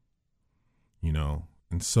 and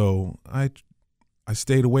so I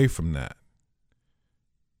stayed away from that,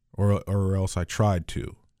 or else I tried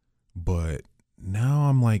to. But now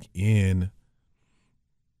I'm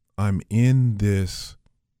in this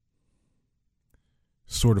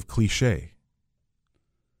sort of cliche,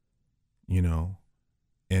 and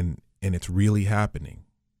it's really happening.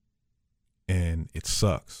 and it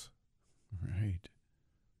sucks. Right.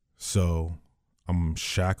 So I'm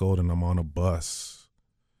shackled and I'm on a bus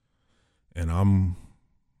and I'm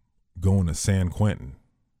going to San Quentin,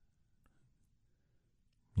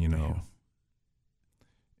 you know,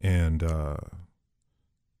 and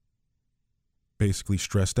basically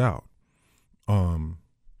stressed out.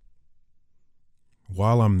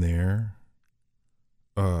 While I'm there,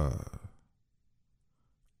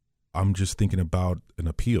 I'm just thinking about an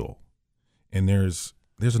appeal, and there's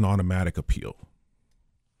an automatic appeal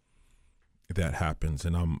that happens,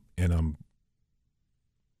 and I'm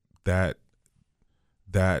that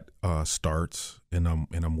starts, and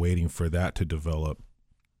I'm waiting for that to develop,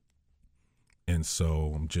 and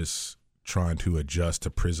so I'm just trying to adjust to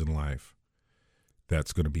prison life.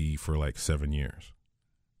 That's going to be for like 7 years.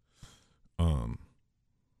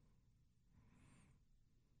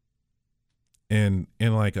 And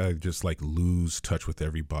like I just like lose touch with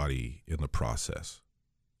everybody in the process,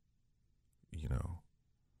 you know,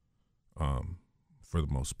 for the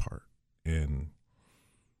most part. And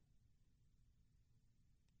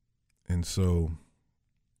so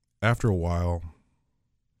after a while,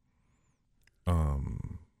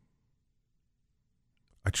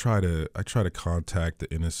 I try to contact the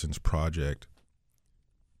Innocence Project.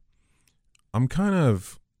 I'm kind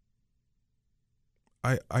of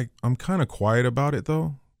I'm kind of quiet about it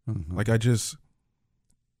though. Mm-hmm. Like I just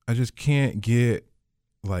can't get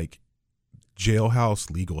like jailhouse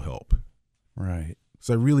legal help. Right.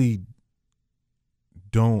 So I really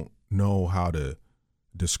don't know how to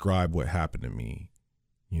describe what happened to me,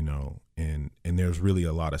 you know, and there's really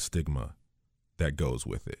a lot of stigma that goes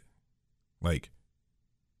with it. Like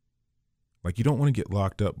you don't want to get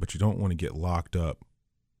locked up, but you don't want to get locked up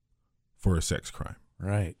for a sex crime.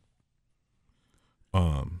 Right.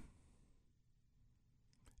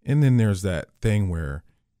 And then there's that thing where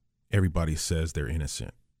everybody says they're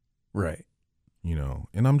innocent. Right. You know,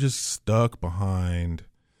 and I'm just stuck behind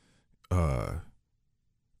a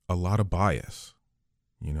lot of bias,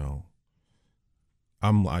 you know.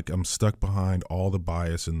 I'm stuck behind all the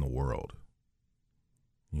bias in the world,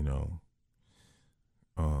 you know.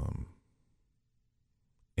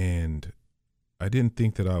 And I didn't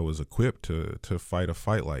think that I was equipped to fight a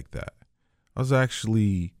fight like that. I was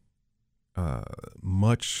actually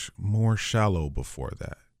much more shallow before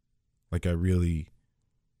that. Like I really,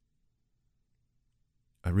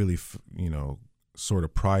 you know, sort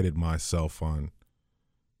of prided myself on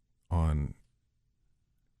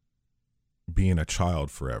being a child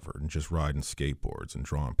forever and just riding skateboards and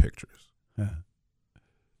drawing pictures. Yeah.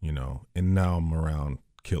 You know, and now I'm around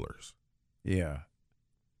killers. Yeah.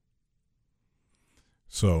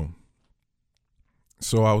 So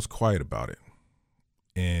I was quiet about it.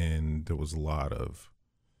 And there was a lot of,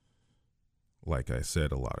 like I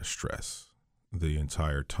said, a lot of stress. The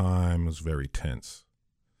entire time was very tense.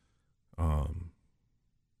 I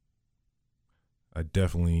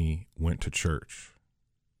definitely went to church.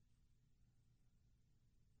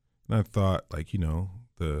 And I thought, like, you know,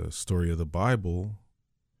 the story of the Bible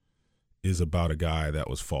is about a guy that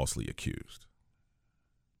was falsely accused.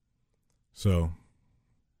 So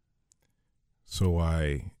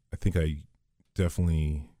I think I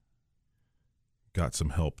definitely got some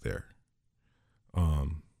help there.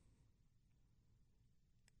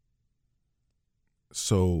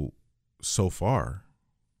 So far,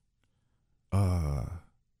 I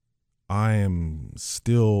am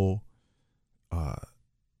still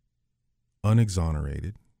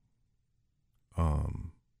unexonerated.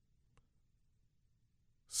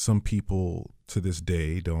 Some people to this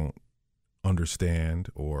day don't understand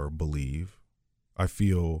or believe. I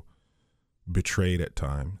feel betrayed at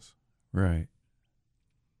times. Right.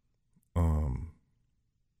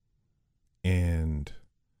 And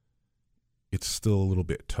it's still a little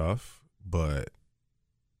bit tough, but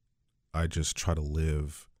I just try to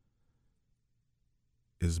live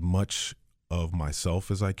as much of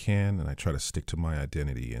myself as I can, and I try to stick to my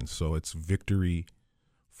identity. And so it's victory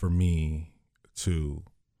for me to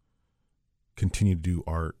continue to do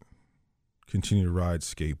art, continue to ride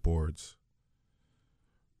skateboards,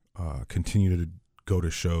 continue to go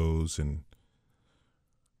to shows. And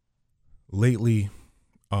lately,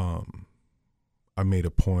 I made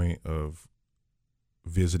a point of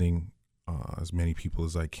visiting as many people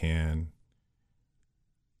as I can,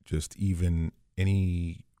 just even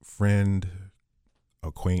any friend,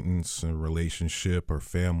 acquaintance, a relationship, or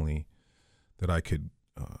family that I could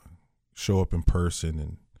show up in person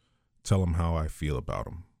and tell them how I feel about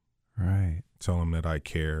them. Right. Tell them that I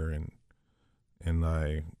care, and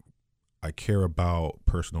I care about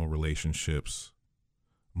personal relationships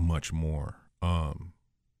much more.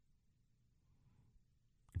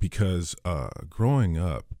 because growing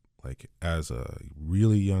up, like as a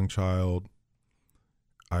really young child,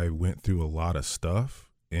 I went through a lot of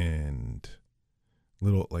stuff and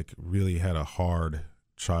really had a hard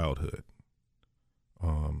childhood.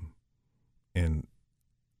 And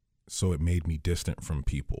so it made me distant from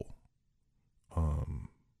people.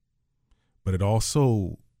 But it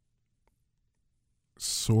also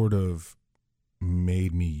sort of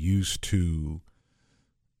made me used to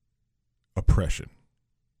oppression.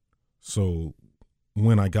 So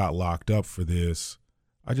when I got locked up for this,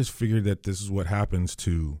 I just figured that this is what happens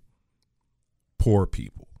to poor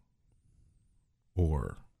people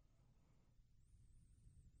or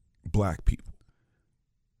black people,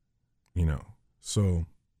 so.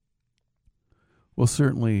 Well,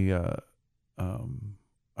 certainly,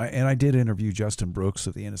 I did interview Justin Brooks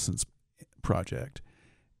of the Innocence Project,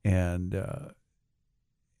 and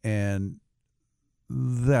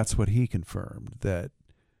that's what he confirmed, that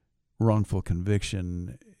wrongful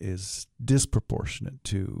conviction is disproportionate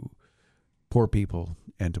to poor people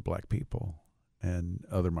and to black people and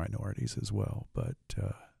other minorities as well, but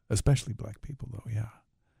especially black people, though, yeah.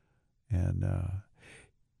 And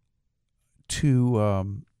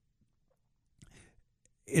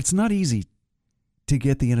it's not easy to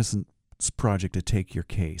get the Innocence Project to take your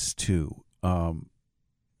case, too,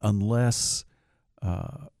 unless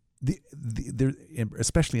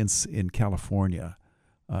especially in California,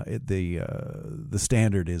 the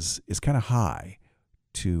standard is kind of high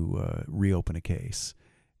to reopen a case.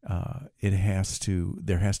 There has to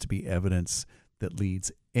be evidence that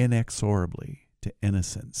leads inexorably to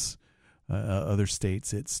innocence. Other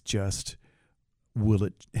states, it's just, will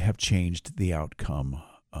it have changed the outcome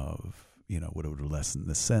of, would it have lessened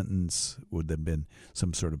the sentence? Would there have been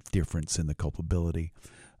some sort of difference in the culpability?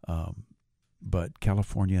 But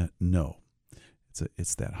California, no,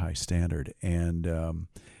 it's that high standard, and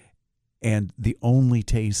the only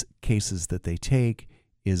cases that they take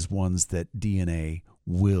is ones that DNA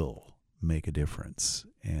will make a difference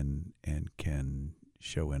and can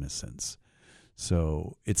show innocence.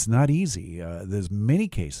 So it's not easy. There's many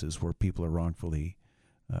cases where people are wrongfully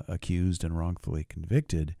accused and wrongfully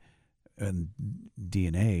convicted, and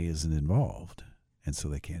DNA isn't involved, and so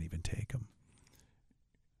they can't even take them.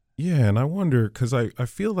 Yeah, and I wonder, because I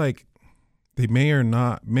feel like they may or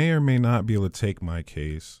may not be able to take my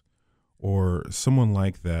case, or someone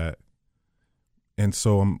like that, and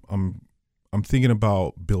so I'm thinking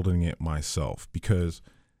about building it myself, because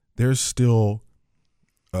there's still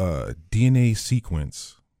a DNA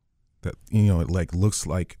sequence that it looks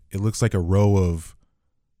like a row of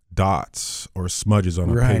dots or smudges on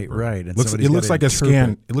a paper. Right. And it looks like a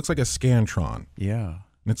scan. It looks like a Scantron. Yeah,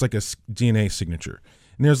 and it's like a DNA signature.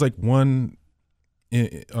 And there's like one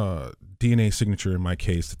DNA signature in my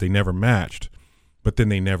case that they never matched, but then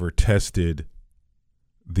they never tested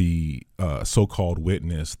the so-called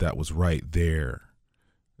witness that was right there.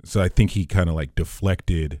 So I think he kind of like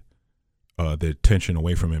deflected the attention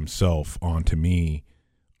away from himself onto me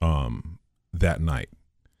that night.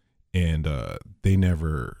 And they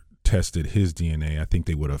never tested his DNA. I think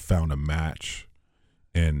they would have found a match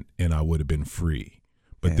and I would have been free.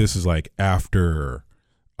 But this is like after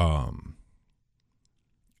I'm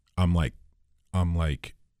like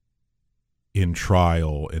in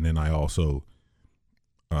trial, and then I also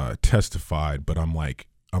testified, but I'm like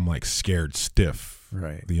scared stiff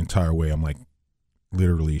the entire way. I'm like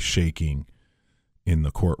literally shaking in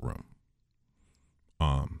the courtroom.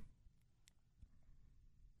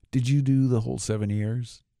 Did you do the whole 7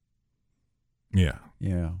 years? Yeah.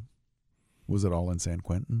 Yeah. Was it all in San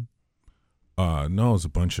Quentin? No, it was a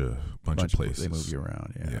bunch of places. They move you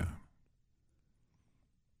around, yeah.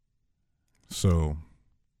 So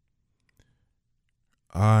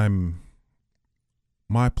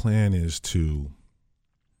my plan is to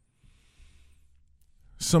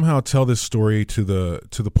somehow tell this story to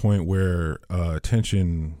the point where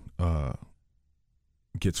attention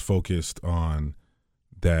gets focused on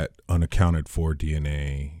that unaccounted for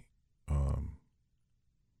DNA.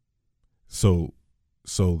 So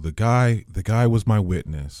the guy was my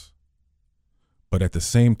witness, but at the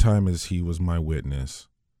same time as he was my witness,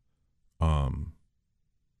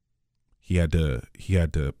 he had to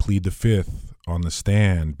plead the fifth on the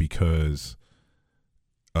stand because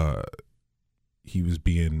he was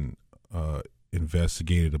being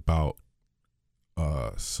investigated about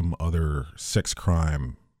some other sex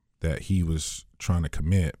crime that he was trying to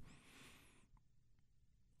commit.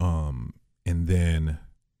 And then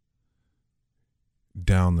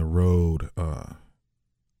down the road,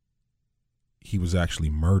 he was actually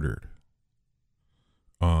murdered.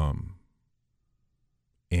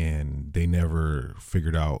 And they never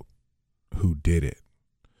figured out who did it.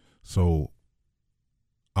 So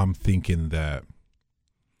I'm thinking that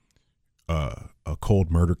a cold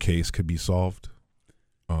murder case could be solved.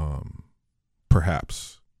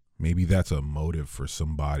 Perhaps maybe that's a motive for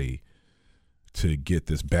somebody to get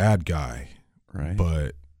this bad guy, right?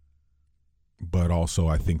 But also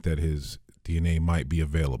I think that his DNA might be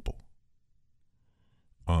available.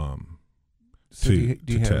 So do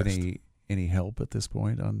you have any help at this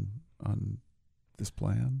point on this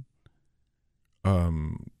plan?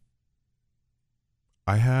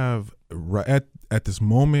 I have at this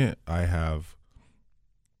moment I have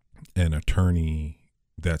an attorney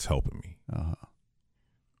that's helping me.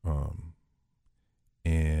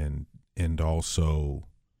 And also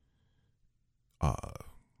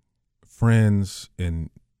friends and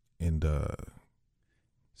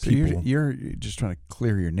so people. you're just trying to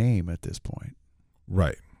clear your name at this point,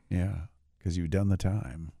 right? Yeah, because you've done the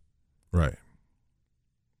time, right?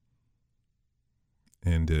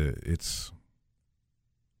 And it's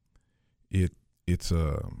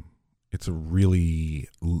a really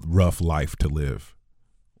rough life to live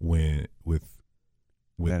with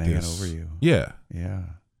that this hanging over you. Yeah,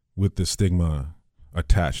 with the stigma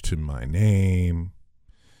attached to my name.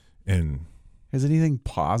 And has anything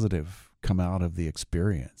positive come out of the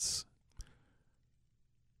experience?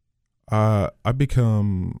 I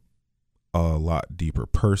become a lot deeper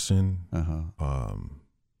person. I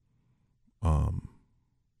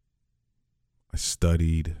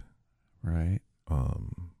studied. Right.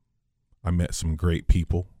 I met some great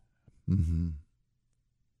people. Mm-hmm.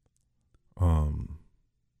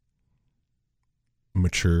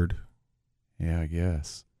 Matured. Yeah, I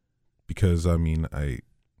guess. Because I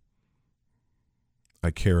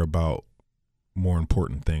care about more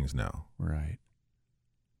important things now. Right.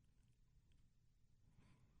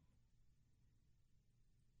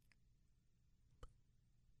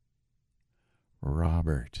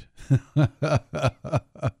 Robert.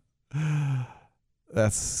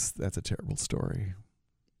 That's a terrible story.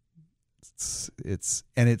 It's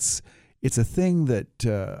a thing that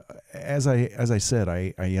as I said,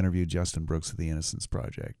 I interviewed Justin Brooks of the Innocence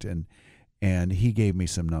Project, and he gave me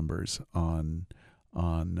some numbers on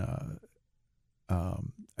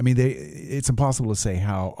it's impossible to say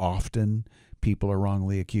how often people are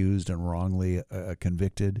wrongly accused and wrongly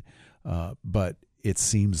convicted, but it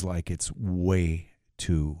seems like it's way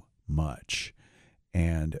too much.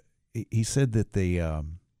 And he said that the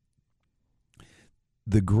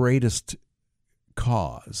greatest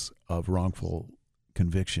cause of wrongful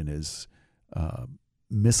conviction is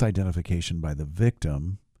misidentification by the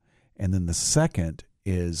victim, and then the second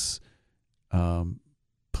is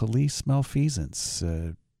police malfeasance,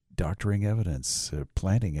 doctoring evidence,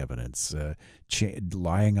 planting evidence,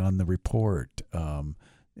 lying on the report,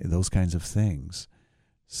 those kinds of things.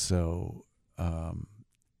 So,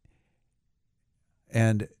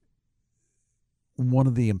 and one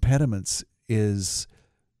of the impediments is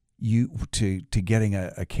to getting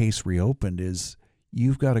a case reopened is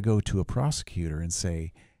you've got to go to a prosecutor and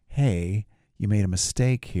say, hey, you made a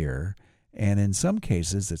mistake here. And in some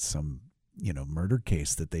cases, it's some murder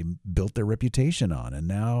case that they built their reputation on, and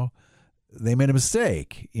now they made a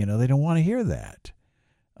mistake. They don't want to hear that.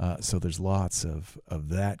 So there's lots of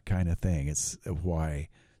that kind of thing. It's why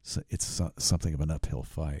it's something of an uphill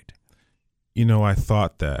fight. I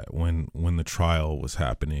thought that when the trial was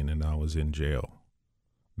happening and I was in jail,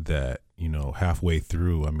 that halfway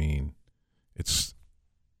through, it's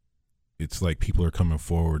like people are coming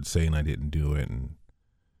forward saying I didn't do it, and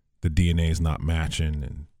the DNA is not matching,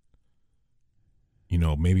 and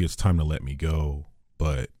maybe it's time to let me go,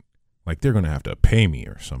 but like they're gonna have to pay me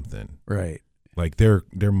or something, right? Like they're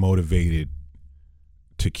motivated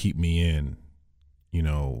to keep me in,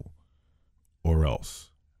 or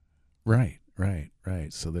else. Right.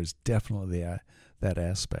 So there's definitely that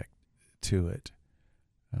aspect to it.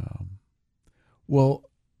 Well,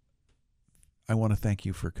 I want to thank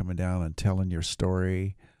you for coming down and telling your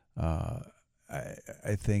story.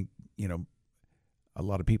 I think, a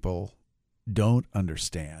lot of people don't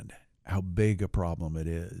understand how big a problem it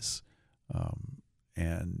is,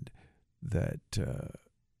 and that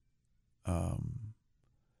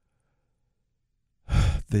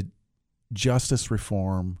the justice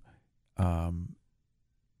reform, I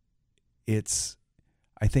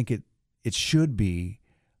think it should be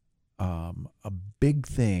a big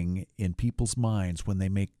thing in people's minds when they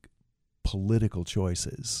make political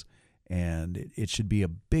choices, and it should be a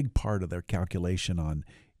big part of their calculation on,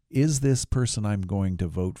 is this person I'm going to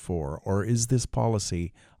vote for, or is this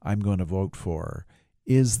policy I'm going to vote for,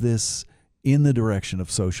 is this in the direction of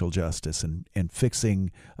social justice and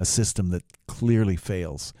fixing a system that clearly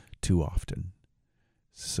fails too often.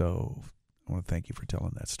 So I want to thank you for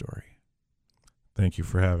telling that story. Thank you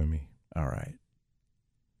for having me. All right.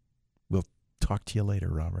 We'll talk to you later,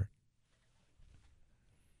 Robert.